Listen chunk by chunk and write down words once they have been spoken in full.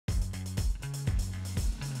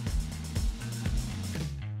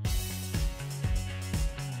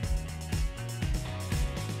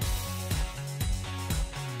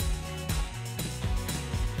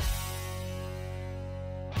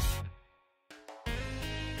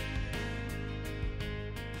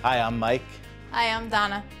Hi, I'm Mike. Hi, I'm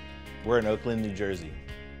Donna. We're in Oakland, New Jersey.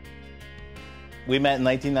 We met in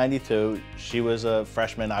 1992. She was a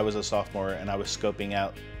freshman, I was a sophomore, and I was scoping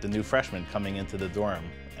out the new freshmen coming into the dorm.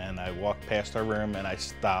 And I walked past her room and I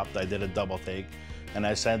stopped, I did a double take, and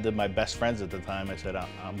I said to my best friends at the time, I said,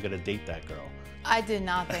 I'm gonna date that girl. I did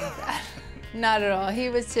not think that. Not at all. He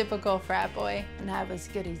was typical frat boy, and I was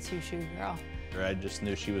goody two-shoe girl. I just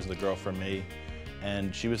knew she was the girl for me,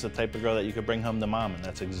 and she was the type of girl that you could bring home to mom, and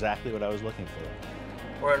that's exactly what I was looking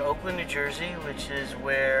for. We're in Oakland, New Jersey, which is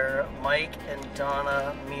where Mike and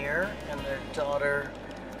Donna Muir and their daughter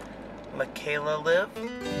Michaela live. Oh,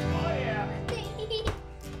 yeah.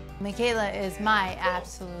 Michaela is my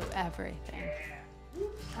absolute everything.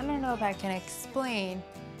 I don't know if I can explain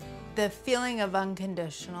the feeling of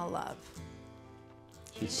unconditional love.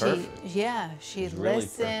 She's perfect. Yeah, she She's really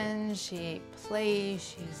listens, she plays,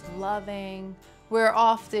 she's loving. We're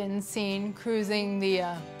often seen cruising the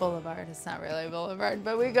boulevard. It's not really a boulevard,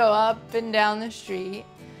 but we go up and down the street.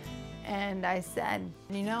 And I said,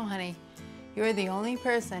 you know, honey, you're the only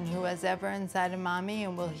person who was ever inside of mommy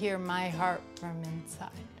and will hear my heart from inside.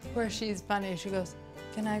 Where she's funny, she goes,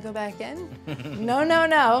 can I go back in? No, no,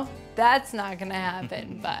 no, that's not gonna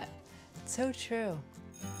happen, but it's so true.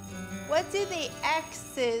 What do the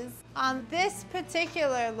X's on this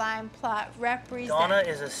particular line plot represent? Donna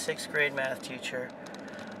is a 6th grade math teacher.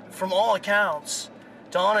 From all accounts,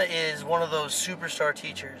 Donna is one of those superstar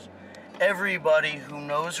teachers. Everybody who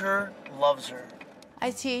knows her loves her.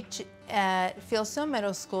 I teach at Fieldstone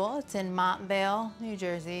Middle School. It's in Montvale, New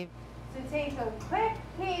Jersey. So take a quick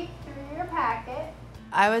peek through your packet.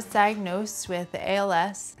 I was diagnosed with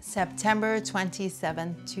ALS September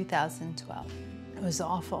 27, 2012. It was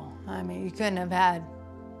awful. I mean, you couldn't have had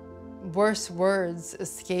worse words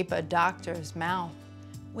escape a doctor's mouth.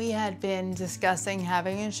 We had been discussing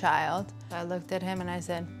having a child. I looked at him and I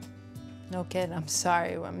said, no kid, I'm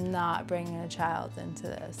sorry, I'm not bringing a child into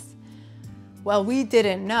this. Well, we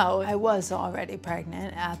didn't know I was already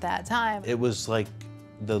pregnant at that time. It was like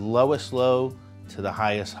the lowest low to the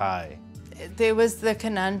highest high. There was the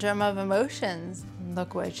conundrum of emotions.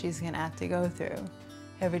 Look what she's gonna have to go through.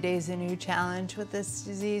 Every day is a new challenge with this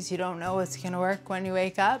disease. You don't know what's gonna work when you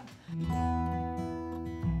wake up.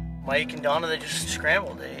 Mike and Donna, they just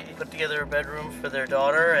scrambled. They put together a bedroom for their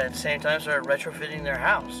daughter and at the same time started retrofitting their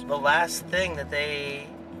house. The last thing that they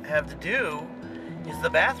have to do is the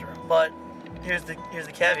bathroom. But here's the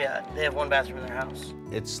caveat. They have one bathroom in their house.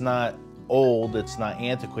 It's not old, it's not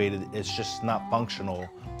antiquated, it's just not functional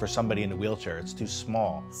for somebody in a wheelchair. It's too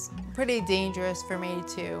small. It's pretty dangerous for me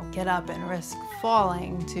to get up and risk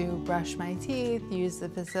falling to brush my teeth, use the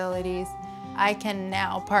facilities. I can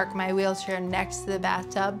now park my wheelchair next to the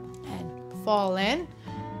bathtub and fall in,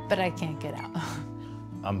 but I can't get out.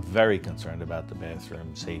 I'm very concerned about the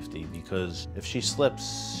bathroom safety because if she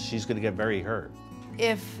slips, she's gonna get very hurt.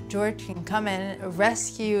 If George can come in and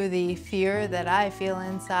rescue the fear that I feel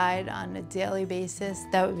inside on a daily basis,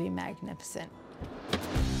 that would be magnificent.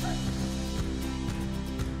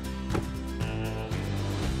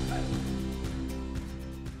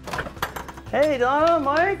 Hey, Donna,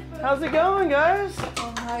 Mike, how's it going, guys?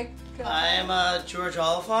 Oh my God. I'm George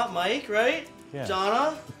Oliphant, Mike, right? Yeah.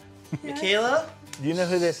 Donna, Michaela. Do you know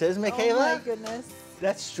who this is, Michaela? Oh my goodness.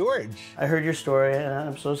 That's George. I heard your story, and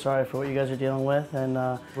I'm so sorry for what you guys are dealing with,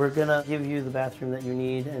 and we're gonna give you the bathroom that you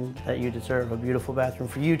need and that you deserve. A beautiful bathroom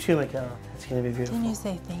for you too, Michaela. It's gonna be beautiful. Can you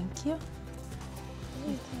say thank you?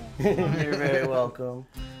 You're very welcome.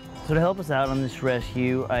 So to help us out on this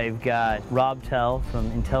rescue, I've got Rob Tell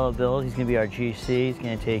from INTELLEBUILD. He's gonna be our GC. He's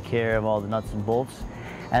gonna take care of all the nuts and bolts.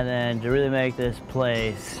 And then to really make this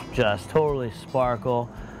place just totally sparkle,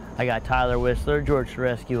 I got Tyler Whistler, George the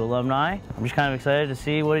Rescue alumni. I'm just kind of excited to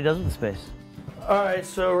see what he does with the space. All right,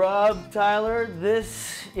 so Rob, Tyler,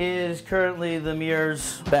 this is currently the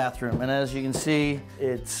Muir's bathroom. And as you can see,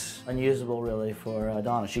 it's unusable really for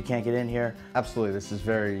Donna. She can't get in here. Absolutely, this is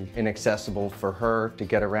very inaccessible for her to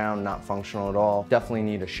get around, not functional at all. Definitely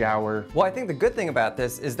need a shower. Well, I think the good thing about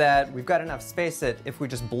this is that we've got enough space that if we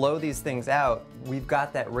just blow these things out, we've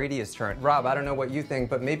got that radius turn. Rob, I don't know what you think,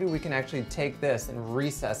 but maybe we can actually take this and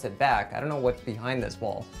recess it back. I don't know what's behind this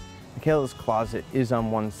wall. Michaela's closet is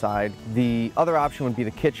on one side. The other option would be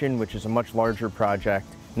the kitchen, which is a much larger project.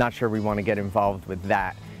 Not sure we want to get involved with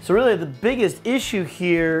that. So really the biggest issue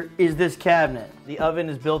here is this cabinet. The oven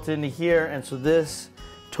is built into here, and so this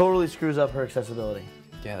totally screws up her accessibility.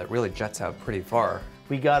 Yeah, that really juts out pretty far.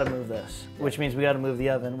 We gotta move this, which means we gotta move the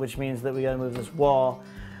oven, which means that we gotta move this wall,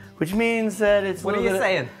 which means that it's What are you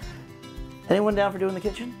saying? Anyone down for doing the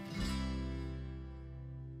kitchen?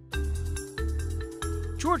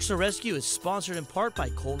 George the Rescue is sponsored in part by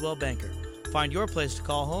Coldwell Banker. Find your place to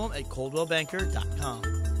call home at coldwellbanker.com.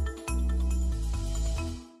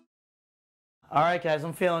 All right, guys,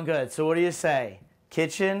 I'm feeling good. So what do you say?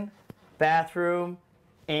 Kitchen, bathroom,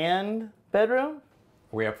 and bedroom?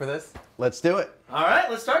 Are we up for this? Let's do it. All right,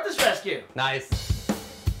 let's start this rescue. Nice.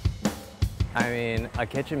 I mean, a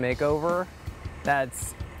kitchen makeover,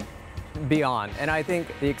 that's beyond. And I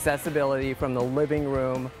think the accessibility from the living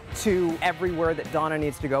room to everywhere that Donna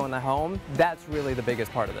needs to go in the home, that's really the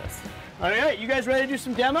biggest part of this. All right, you guys ready to do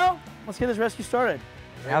some demo? Let's get this rescue started.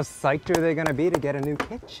 How psyched are they gonna be to get a new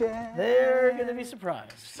kitchen? They're gonna be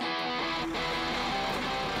surprised.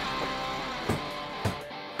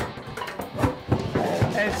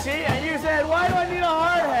 And see, and you said, why do I need a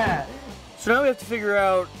hard hat? So now we have to figure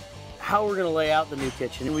out how we're gonna lay out the new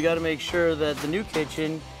kitchen. And we gotta make sure that the new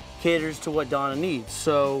kitchen caters to what Donna needs.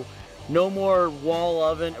 So no more wall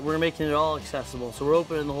oven, we're making it all accessible. So we're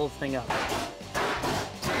opening the whole thing up.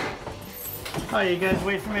 Oh, you guys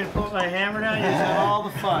wait for me to put my hammer down? You just have all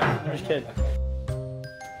the fun. I'm just kidding.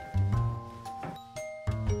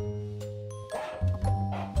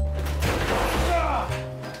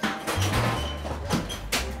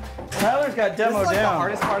 Tyler's got demo This is like down. the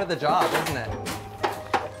hardest part of the job, isn't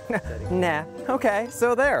it? Nah. Okay,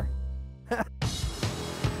 so there.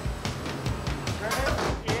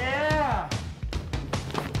 Yeah.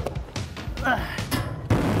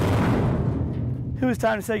 It was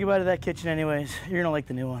time to say goodbye to that kitchen anyways. You're gonna like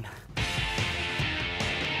the new one.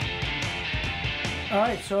 All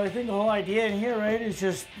right, so I think the whole idea in here, right, is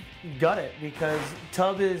just gut it because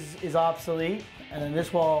tub is obsolete and then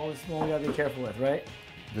this wall is the one we gotta be careful with, right?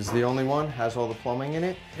 This is the only one, has all the plumbing in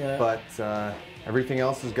it, Yeah. but everything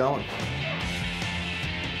else is going.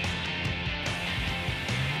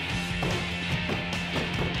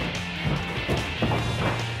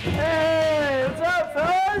 Hey, what's up,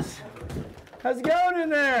 fellas? How's it going in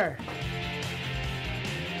there?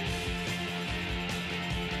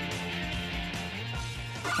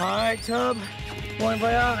 All right, tub, bon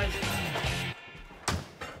voyage.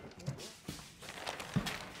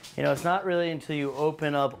 You know, it's not really until you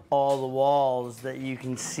open up all the walls that you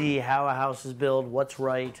can see how a house is built, what's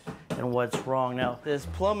right and what's wrong. Now, this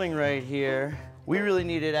plumbing right here, we really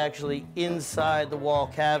need it actually inside the wall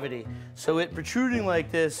cavity. So it protruding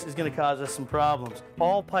like this is gonna cause us some problems.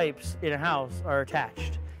 All pipes in a house are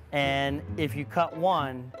attached. And if you cut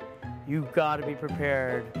one, you've gotta be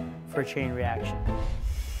prepared for a chain reaction.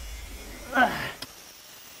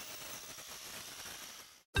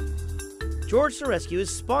 George the Rescue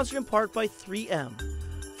is sponsored in part by 3M.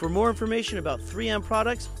 For more information about 3M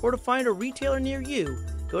products or to find a retailer near you,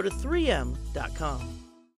 go to 3m.com.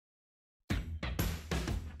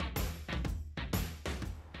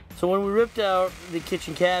 So when we ripped out the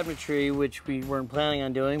kitchen cabinetry, which we weren't planning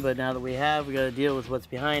on doing, but now that we have, we got to deal with what's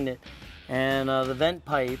behind it. And the vent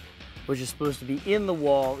pipe, which is supposed to be in the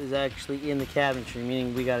wall, is actually in the cabinetry,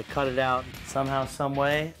 meaning we got to cut it out. Somehow, some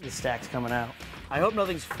way, the stack's coming out. I hope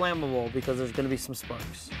nothing's flammable because there's going to be some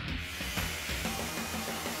sparks.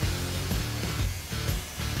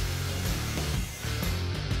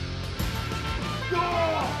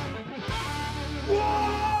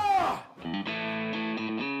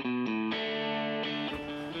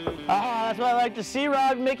 That's what I like to see,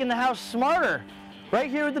 Rob, making the house smarter. Right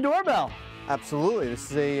here with the doorbell. Absolutely.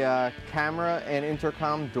 This is a camera and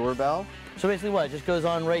intercom doorbell. So basically what? It just goes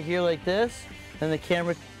on right here like this, and the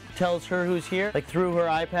camera tells her who's here, like through her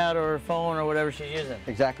iPad or her phone or whatever she's using.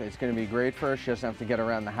 Exactly. It's going to be great for her. She doesn't have to get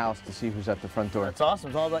around the house to see who's at the front door. That's awesome.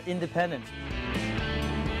 It's all about independence.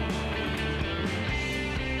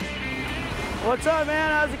 What's up,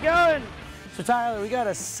 man? How's it going? So Tyler, we got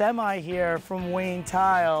a semi here from Wayne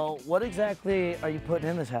Tile. What exactly are you putting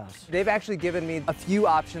in this house? They've actually given me a few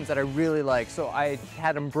options that I really like, so I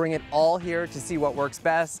had them bring it all here to see what works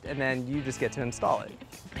best, and then you just get to install it.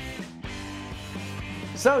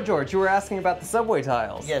 So, George, you were asking about the subway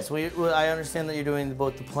tiles. Yes, I understand that you're doing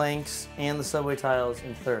both the planks and the subway tiles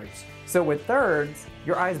in thirds. So with thirds,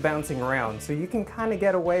 your eye's bouncing around, so you can kind of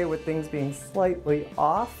get away with things being slightly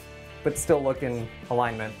off, but still look in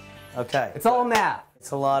alignment. Okay. It's all math.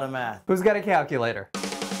 It's a lot of math. Who's got a calculator?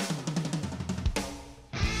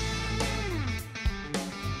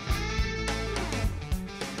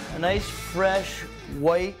 A nice, fresh,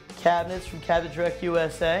 white cabinets from Cabinet Direct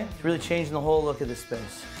USA. It's really changing the whole look of this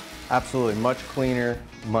space. Absolutely. Much cleaner,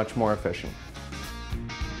 much more efficient.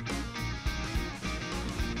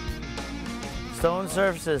 Stone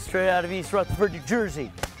surfaces straight out of East Rutherford, New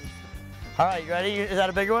Jersey. All right, you ready? Is that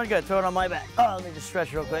a bigger one? Good, throw it on my back. Oh, let me just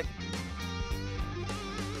stretch real quick.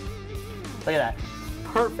 Look at that,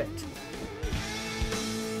 perfect.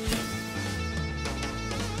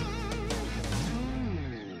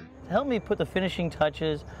 help me put the finishing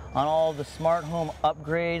touches on all the smart home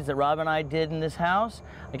upgrades that Rob and I did in this house,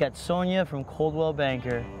 I got Sonia from Coldwell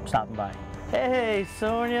Banker stopping by. Hey,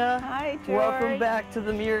 Sonia. Hi, George. Welcome back to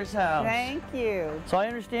the Muir's house. Thank you. So I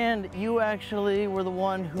understand you actually were the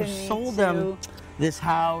one who sold them this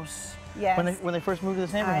house when they first moved to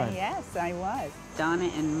this neighborhood. Yes, I was. Donna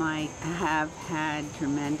and Mike have had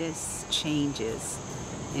tremendous changes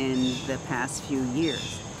in the past few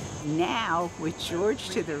years. Now, with George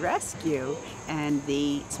to the rescue and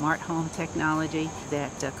the smart home technology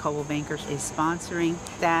that Coldwell Banker is sponsoring,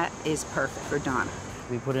 that is perfect for Donna.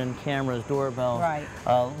 We put in cameras, doorbells,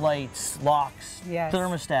 lights, locks,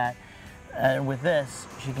 thermostat. And with this,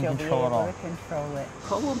 she can control it all. She'll be able to control it.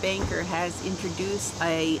 Coldwell Banker has introduced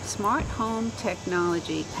a smart home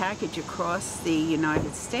technology package across the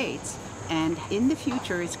United States. And in the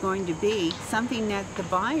future, it's going to be something that the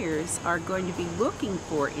buyers are going to be looking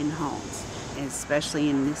for in homes. Especially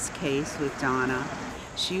in this case with Donna,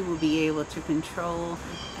 she will be able to control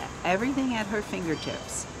everything at her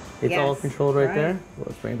fingertips. It's all controlled right there? Well,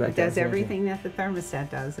 let's bring it back It does everything that the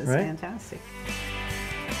thermostat does. It's fantastic.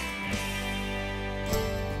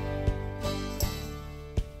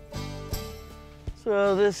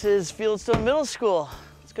 So this is Fieldstone Middle School.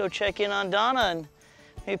 Let's go check in on Donna and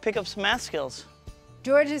maybe pick up some math skills.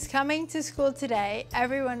 George is coming to school today.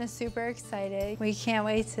 Everyone is super excited. We can't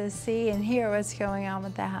wait to see and hear what's going on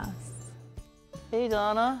with the house. Hey,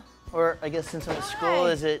 Donna. Or I guess since I'm at school,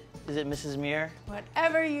 is it Mrs. Muir?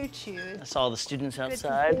 Whatever you choose. I saw the students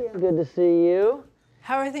outside. Good to see you.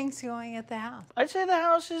 How are things going at the house? I'd say the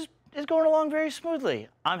house is going along very smoothly.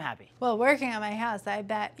 I'm happy. Well, working on my house, I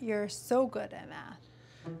bet you're so good at math.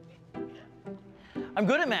 I'm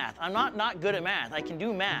good at math. I'm not good at math. I can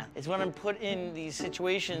do math. It's when I'm put in these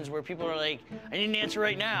situations where people are like, I need an answer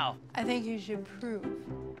right now. I think you should prove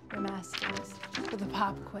your math skills with a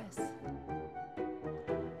pop quiz.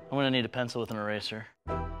 I'm gonna need a pencil with an eraser.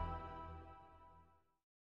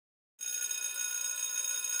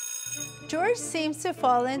 George seems to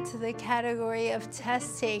fall into the category of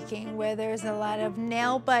test taking where there's a lot of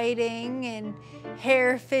nail biting and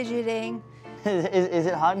hair fidgeting. Is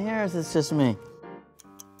it hot in here or is this just me?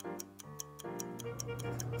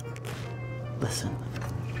 Listen,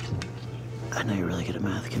 I know you're really good at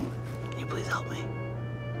math. Can you please help me?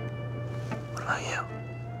 What about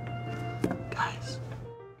you? Guys.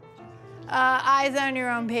 Eyes on your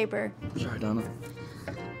own paper. Sorry, Donna.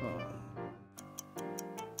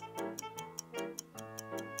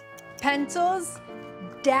 Pencils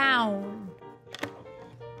down.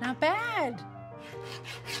 Not bad.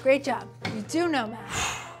 Great job. You do know math.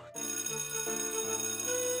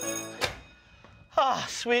 Ah,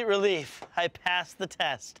 sweet relief. I passed the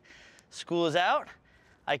test. School is out.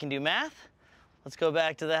 I can do math. Let's go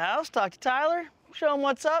back to the house, talk to Tyler, show him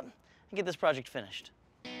what's up, and get this project finished.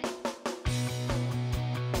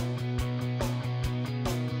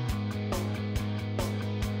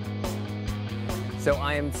 So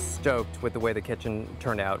I am stoked with the way the kitchen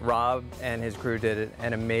turned out. Rob and his crew did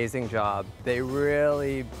an amazing job. They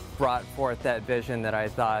really brought forth that vision that I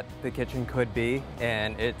thought the kitchen could be,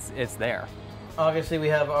 and it's there. Obviously, we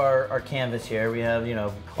have our canvas here. We have, you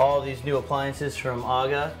know, all these new appliances from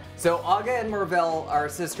AGA. So AGA and Mervell are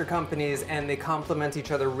sister companies, and they complement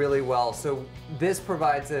each other really well. So this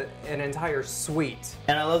provides an entire suite.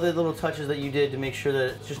 And I love the little touches that you did to make sure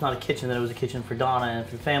that it's just not a kitchen, that it was a kitchen for Donna and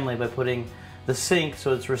for family by putting the sink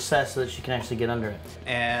so it's recessed so that she can actually get under it.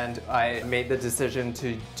 And I made the decision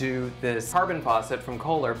to do this carbon faucet from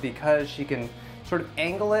KOHLER because she can sort of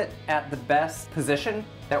angle it at the best position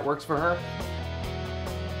that works for her.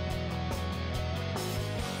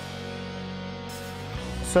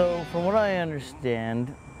 So from what I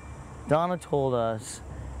understand, Donna told us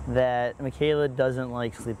that Michaela doesn't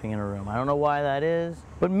like sleeping in a room. I don't know why that is,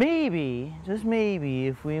 but maybe, just maybe,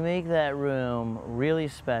 if we make that room really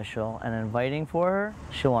special and inviting for her,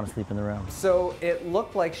 she'll want to sleep in the room. So it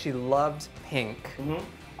looked like she loved pink.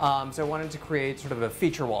 So I wanted to create sort of a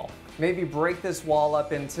feature wall. Maybe break this wall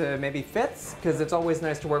up into maybe fifths, because it's always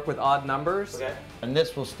nice to work with odd numbers. Okay. And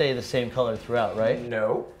this will stay the same color throughout, right?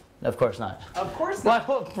 No. Of course not. Of course not.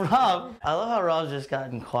 Rob, I love how Rob's just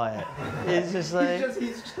gotten quiet. It's just like,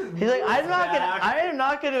 he's like, I am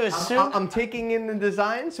not gonna assume. I'm taking in the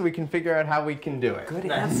design so we can figure out how we can do it.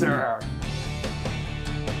 Good answer.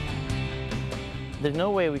 There's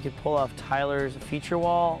no way we could pull off Tyler's feature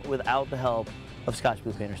wall without the help of Scotch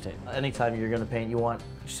Blue Painter's tape. Anytime you're gonna paint, you want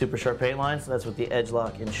super sharp paint lines. That's what the Edge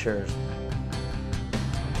Lock ensures.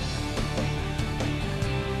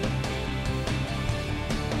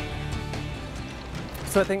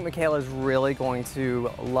 So I think Michaela's really going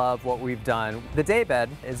to love what we've done. The daybed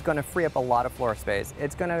is going to free up a lot of floor space.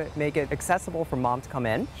 It's going to make it accessible for mom to come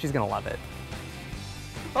in. She's going to love it.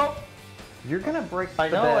 Oh, you're going to break the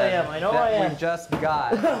bed I know I am. we just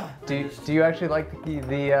got. do you actually like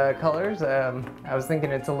the colors? I was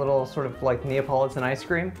thinking it's a little sort of like Neapolitan ice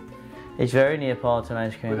cream. It's very Neapolitan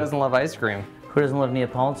ice cream. Who doesn't love ice cream? Who doesn't love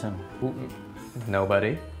Neapolitan?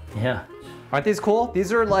 Nobody. Yeah. Aren't these cool?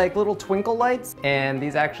 These are like little twinkle lights, and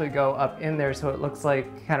these actually go up in there, so it looks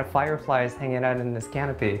like kind of fireflies hanging out in this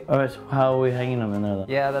canopy. All right, so how are we hanging them in there though?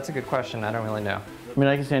 Yeah, that's a good question. I don't really know. I mean,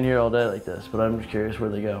 I can stand here all day like this, but I'm just curious where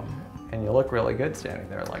they go. And you look really good standing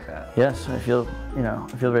there like that. Yes, I feel, you know,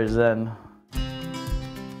 I feel very zen.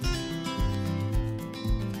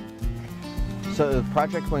 So the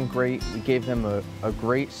project went great. We gave them a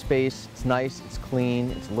great space. It's nice, it's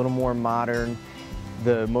clean, it's a little more modern.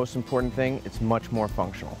 The most important thing, it's much more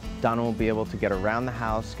functional. Donna will be able to get around the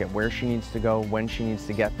house, get where she needs to go, when she needs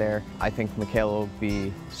to get there. I think Michaela will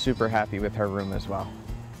be super happy with her room as well.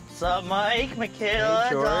 What's up, Mike, Michaela, Hey,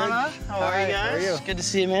 George. Donna? How are you guys? How are you? Good to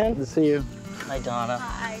see you, man. Good to see you. Hi, Donna.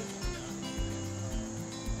 Hi.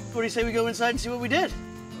 What do you say we go inside and see what we did?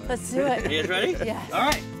 Let's do it. You guys ready? Yes. All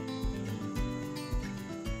right.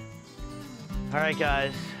 All right,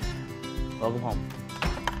 guys. Welcome home.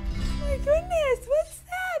 Oh my goodness, what's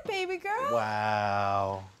that, baby girl?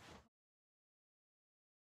 Wow.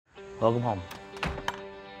 Welcome home.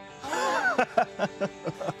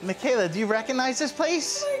 Michaela, do you recognize this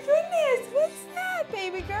place? Oh my goodness, what's that,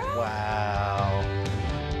 baby girl? Wow.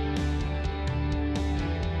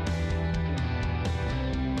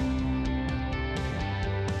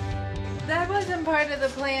 That wasn't part of the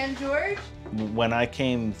plan, George. When I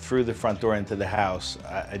came through the front door into the house,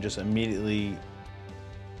 I just immediately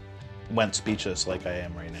went speechless like I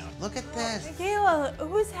am right now. Look at this. Michaela,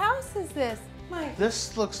 whose house is this? Mike.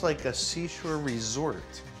 This looks like a seashore resort.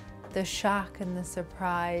 The shock and the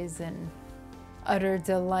surprise and utter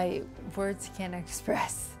delight, words can't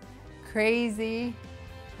express. Crazy,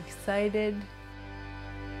 excited.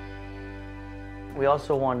 We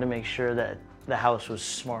also wanted to make sure that the house was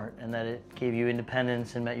smart and that it gave you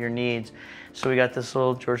independence and met your needs. So we got this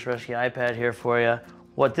little George Rescue iPad here for you.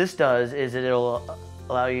 What this does is it'll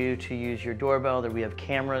allow you to use your doorbell. That we have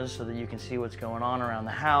cameras so that you can see what's going on around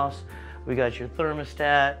the house. We got your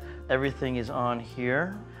thermostat. Everything is on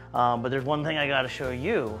here. But there's one thing I gotta show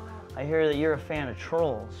you. I hear that you're a fan of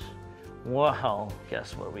trolls. Well,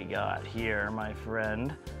 guess what we got here, my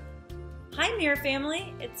friend? Hi Muir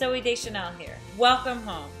Family, it's Zoe Deschanel here. Welcome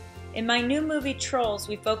home. In my new movie Trolls,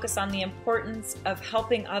 we focus on the importance of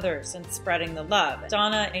helping others and spreading the love.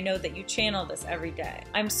 Donna, I know that you channel this every day.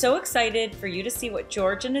 I'm so excited for you to see what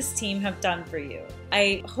George and his team have done for you.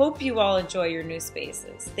 I hope you all enjoy your new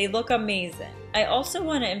spaces. They look amazing. I also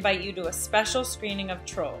want to invite you to a special screening of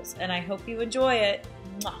Trolls, and I hope you enjoy it.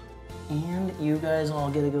 Mwah. And you guys all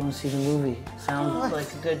get to go and see the movie. Sounds like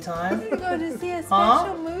a good time? We're gonna go to see a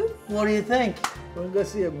special movie? What do you think? Want to go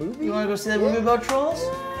see a movie? You want to go see that movie about trolls?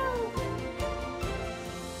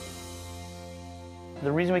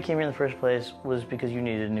 The reason we came here in the first place was because you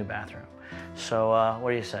needed a new bathroom. So what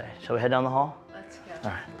do you say? Shall we head down the hall? Let's go. All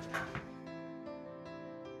right.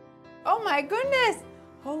 Oh my goodness!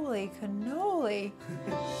 Holy cannoli.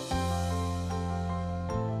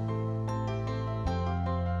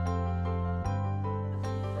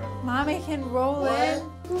 Mommy can roll in.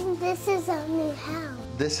 This is our new house.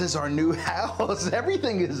 This is our new house.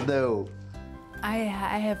 Everything is new. I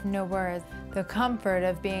have no words. The comfort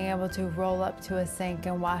of being able to roll up to a sink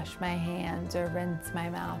and wash my hands or rinse my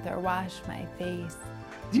mouth or wash my face.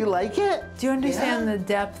 Do you like it? Do you understand the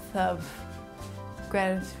depth of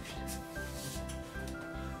gratitude?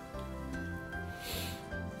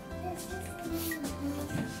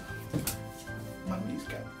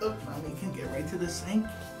 Mommy can get right to the sink.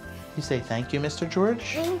 You say thank you, Mr. George?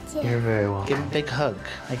 Thank you. You're very welcome. Give him a big hug.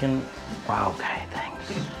 I can, wow, okay, thanks.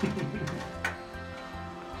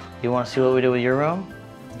 You want to see what we did with your room?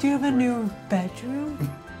 Do you have a new bedroom?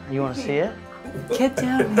 You want to see it? Get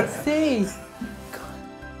down and see.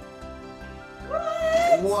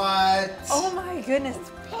 What? Oh my goodness.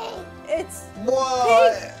 It's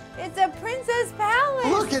What? pink. It's a princess palace.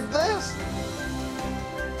 Look at this.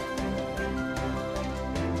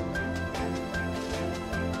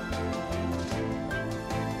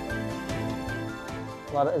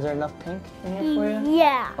 Is there enough pink in here for you?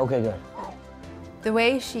 Yeah. Okay, good. The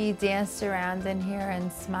way she danced around in here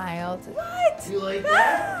and smiled. What? You like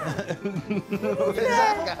that? Who's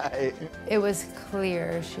that guy? It was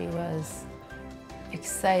clear she was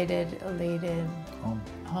excited, elated.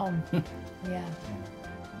 Home. Yeah.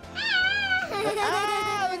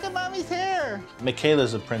 here.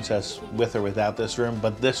 Michaela's a princess with or without this room,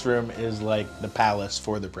 but this room is like the palace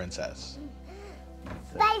for the princess.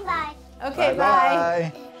 Bye-bye. Okay,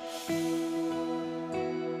 bye.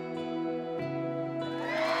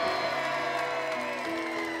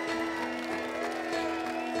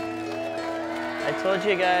 I told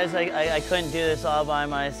you guys I couldn't do this all by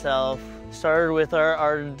myself. Started with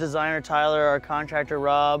our designer Tyler, our contractor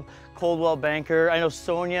Rob, Coldwell banker. I know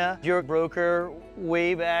Sonia, your broker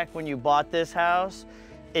way back when you bought this house.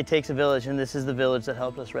 It takes a village, and this is the village that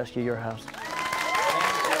helped us rescue your house.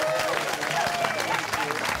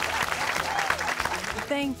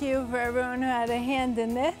 Thank you for everyone who had a hand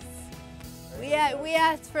in this. We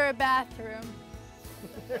asked for a bathroom.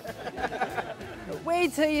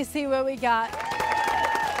 Wait till you see what we got.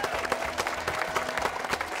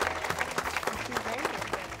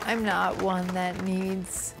 I'm not one that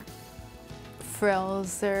needs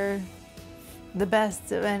frills or the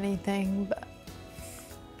best of anything, but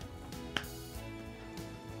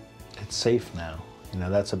It's safe now. You know,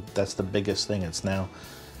 that's the biggest thing. It's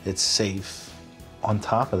safe. On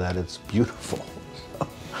top of that, it's beautiful.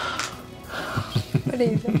 what do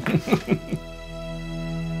you think?